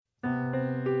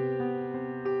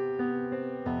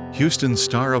Houston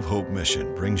Star of Hope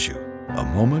Mission brings you a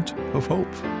moment of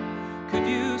hope. Could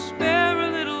you spare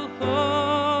a little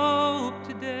hope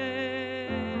today?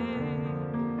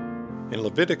 In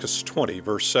Leviticus 20,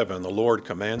 verse 7, the Lord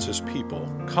commands His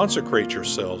people, "Consecrate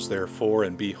yourselves, therefore,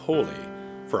 and be holy,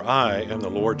 for I am the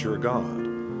Lord your God."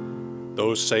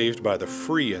 Those saved by the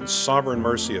free and sovereign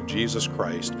mercy of Jesus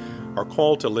Christ are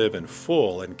called to live in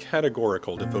full and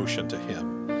categorical devotion to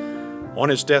Him. On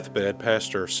his deathbed,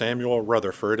 Pastor Samuel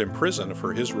Rutherford, in prison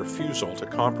for his refusal to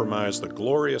compromise the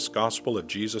glorious gospel of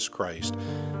Jesus Christ,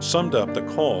 summed up the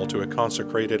call to a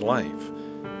consecrated life.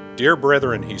 "Dear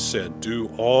brethren," he said, "do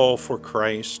all for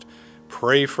Christ,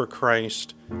 pray for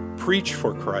Christ, preach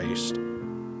for Christ,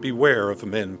 beware of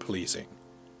men pleasing."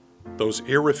 Those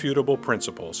irrefutable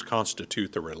principles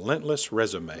constitute the relentless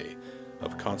resume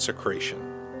of consecration.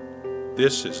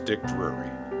 This is Dick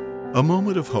Drury. A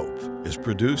Moment of Hope is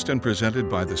produced and presented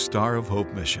by the Star of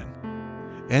Hope Mission,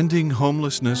 ending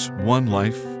homelessness one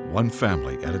life, one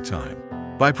family at a time,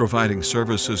 by providing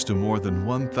services to more than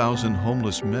 1,000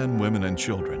 homeless men, women, and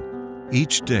children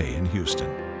each day in Houston.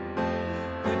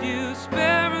 Could you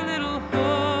spare a little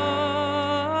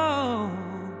hope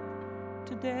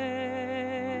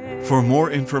today? For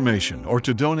more information or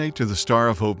to donate to the Star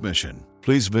of Hope Mission,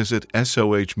 please visit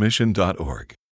sohmission.org.